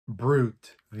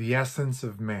Brut, the essence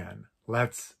of man.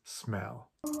 Let's smell.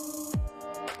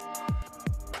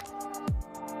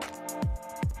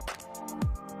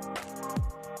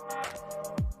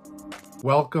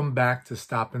 Welcome back to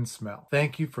Stop and Smell.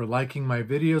 Thank you for liking my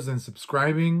videos and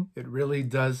subscribing. It really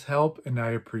does help and I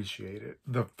appreciate it.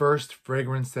 The first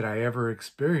fragrance that I ever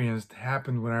experienced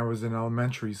happened when I was in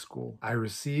elementary school. I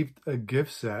received a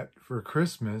gift set for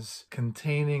Christmas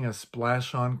containing a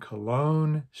splash-on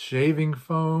cologne, shaving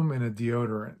foam, and a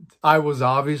deodorant. I was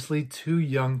obviously too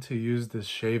young to use the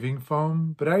shaving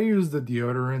foam, but I used the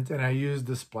deodorant and I used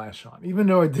the splash-on. Even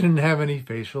though I didn't have any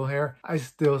facial hair, I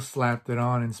still slapped it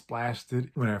on and splashed it.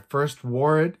 When I first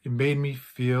wore it, it made me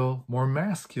feel more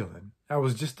masculine. I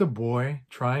was just a boy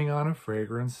trying on a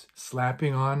fragrance,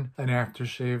 slapping on an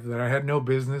aftershave that I had no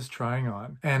business trying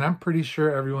on. And I'm pretty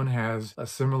sure everyone has a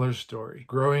similar story.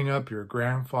 Growing up, your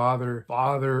grandfather,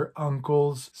 father,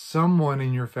 uncles, someone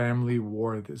in your family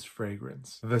wore this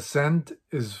fragrance. The scent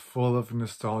is full of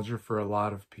nostalgia for a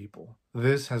lot of people.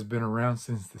 This has been around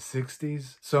since the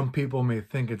 60s. Some people may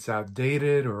think it's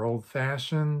outdated or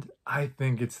old-fashioned. I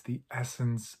think it's the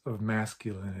essence of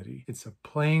masculinity. It's a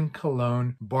plain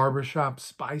cologne, barbershop,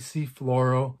 spicy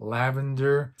floral,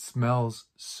 lavender. It smells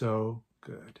so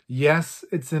good. Yes,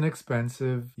 it's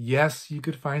inexpensive. Yes, you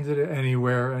could find it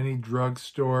anywhere, any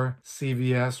drugstore,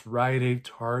 CVS, Rite Aid,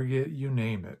 Target, you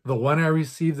name it. The one I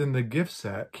received in the gift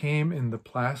set came in the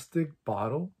plastic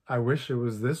bottle. I wish it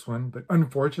was this one, but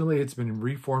unfortunately it's been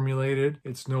reformulated.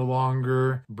 It's no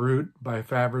longer Brut by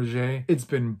Fabergé. It's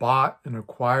been bought and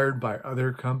acquired by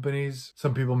other companies.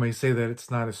 Some people may say that it's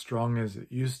not as strong as it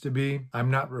used to be. I'm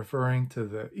not referring to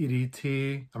the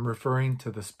EDT. I'm referring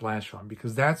to the splash-on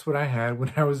because that's what I had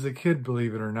when I was a kid,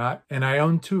 believe it or not. And I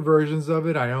own two versions of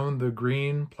it. I own the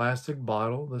green plastic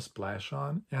bottle, the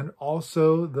splash-on, and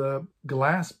also the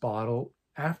glass bottle,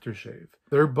 Aftershave.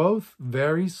 They're both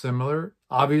very similar.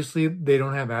 Obviously, they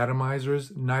don't have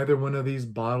atomizers. Neither one of these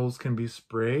bottles can be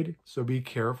sprayed, so be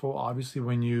careful. Obviously,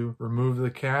 when you remove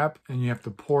the cap and you have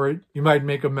to pour it, you might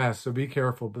make a mess, so be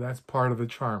careful, but that's part of the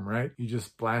charm, right? You just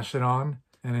splash it on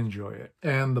and enjoy it.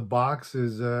 And the box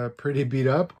is pretty beat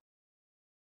up.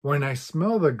 When I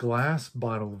smell the glass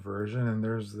bottle version, and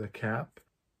there's the cap,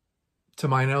 to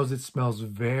my nose, it smells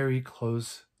very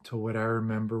close to what I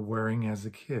remember wearing as a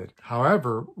kid.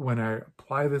 However, when I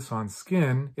apply this on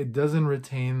skin, it doesn't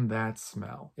retain that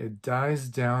smell. It dies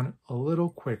down a little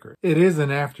quicker. It is an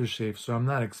aftershave, so I'm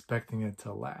not expecting it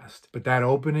to last. But that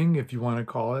opening, if you want to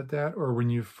call it that, or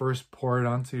when you first pour it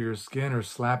onto your skin or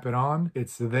slap it on,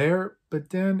 it's there,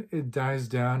 but then it dies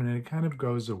down and it kind of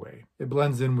goes away. It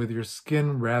blends in with your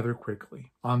skin rather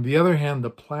quickly. On the other hand, the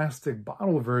plastic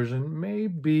bottle version may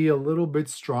be a little bit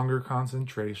stronger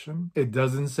concentration. It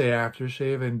doesn't say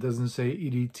aftershave and doesn't say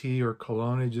EDT or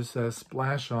cologne, it just says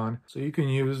splash on. So you can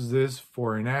use this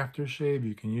for an aftershave,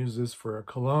 you can use this for a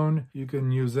cologne, you can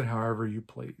use it however you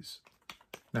please.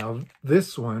 Now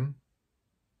this one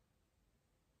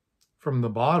from the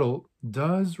bottle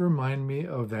does remind me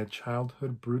of that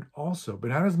childhood Brut also, but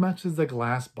not as much as the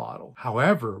glass bottle.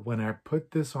 However, when I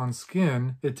put this on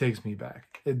skin, it takes me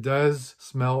back. It does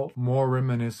smell more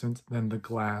reminiscent than the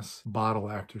glass bottle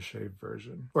aftershave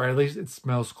version, or at least it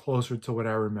smells closer to what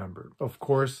I remember. Of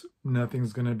course,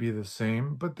 nothing's gonna be the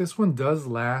same, but this one does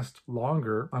last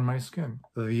longer on my skin.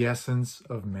 The essence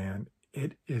of man.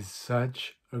 It is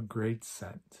such a great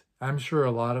scent. I'm sure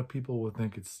a lot of people will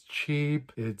think it's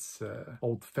cheap, it's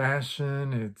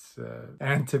old-fashioned, it's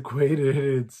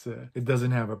antiquated, it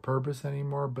doesn't have a purpose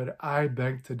anymore, but I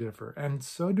beg to differ. And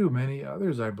so do many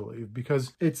others, I believe,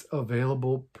 because it's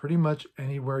available pretty much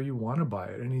anywhere you want to buy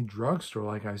it, any drugstore,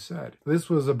 like I said. This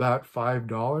was about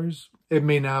 $5. It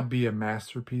may not be a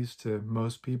masterpiece to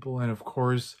most people, and of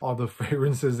course, all the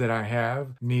fragrances that I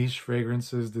have, niche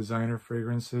fragrances, designer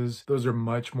fragrances, those are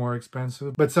much more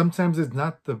expensive. But sometimes it's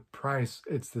not the price,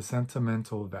 it's the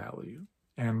sentimental value.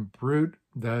 And Brut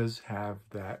does have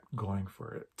that going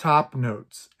for it. Top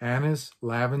notes: anise,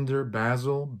 lavender,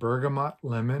 basil, bergamot,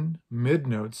 lemon. Mid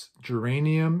notes: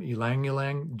 geranium, ylang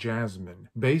ylang, jasmine.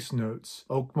 Base notes: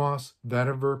 oak moss,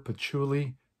 vetiver,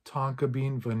 patchouli, tonka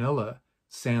bean, vanilla,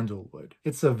 sandalwood.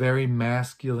 It's a very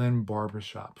masculine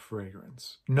barbershop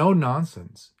fragrance. No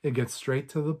nonsense. It gets straight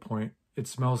to the point. It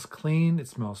smells clean. It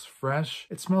smells fresh.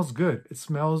 It smells good. It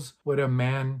smells what a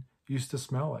man used to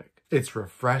smell like. It's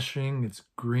refreshing. It's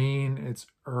green. It's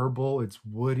herbal. It's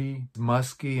woody,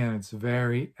 musky, and it's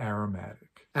very aromatic.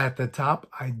 At the top,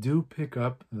 I do pick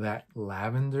up that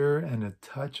lavender and a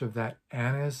touch of that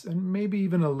anise, and maybe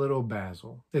even a little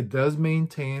basil. It does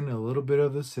maintain a little bit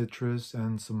of the citrus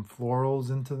and some florals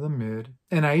into the mid.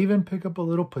 And I even pick up a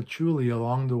little patchouli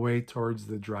along the way towards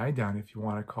the dry down, if you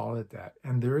want to call it that.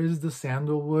 And there is the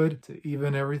sandalwood to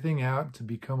even everything out, to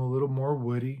become a little more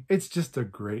woody. It's just a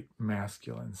great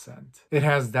masculine scent. It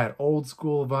has that old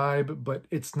school vibe, but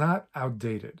it's not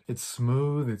outdated. It's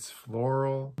smooth, it's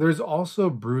floral. There's also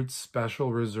Brut's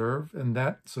Special Reserve, and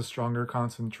that's a stronger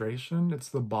concentration. It's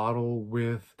the bottle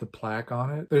with the plaque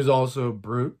on it. There's also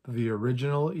Brut, the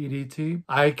original EDT.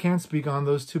 I can't speak on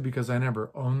those two because I never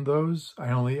owned those. I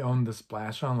only owned the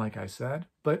Splash On, like I said.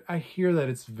 But I hear that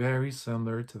it's very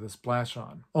similar to the Splash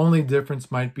On. Only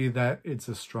difference might be that it's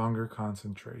a stronger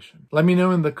concentration. Let me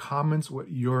know in the comments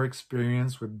what your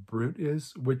experience with Brut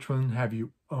is. Which one have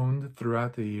you owned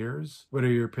throughout the years? What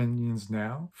are your opinions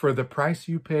now? For the price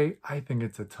you pay, I think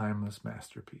it's a timeless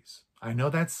masterpiece. I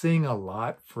know that's saying a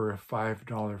lot for a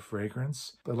 $5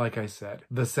 fragrance, but like I said,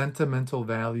 the sentimental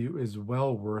value is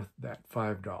well worth that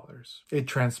 $5. It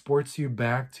transports you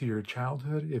back to your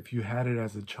childhood if you had it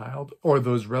as a child, or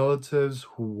those relatives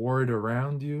who wore it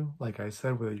around you, like I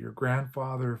said, whether your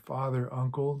grandfather, father,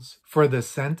 uncles. For the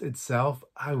scent itself,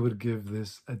 I would give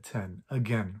this a 10,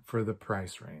 again, for the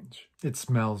price range. It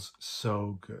smells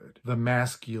so good. The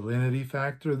masculinity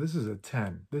factor, this is a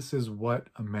 10. This is what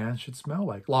a man should smell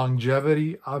like.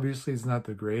 Longevity, obviously, is not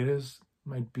the greatest.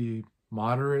 Might be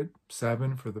moderate,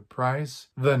 7 for the price.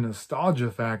 The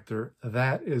nostalgia factor,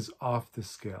 that is off the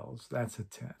scales. That's a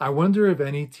 10. I wonder if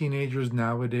any teenagers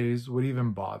nowadays would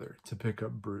even bother to pick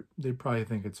up Brut. They probably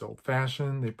think it's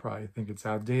old-fashioned. They probably think it's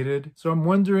outdated. So I'm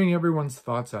wondering everyone's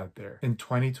thoughts out there. In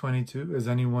 2022, is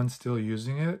anyone still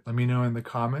using it? Let me know in the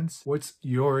comments. What's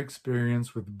your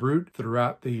experience with Brut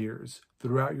throughout the years,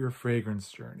 throughout your fragrance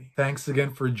journey? Thanks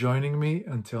again for joining me.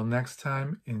 Until next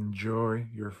time, enjoy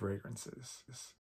your fragrances.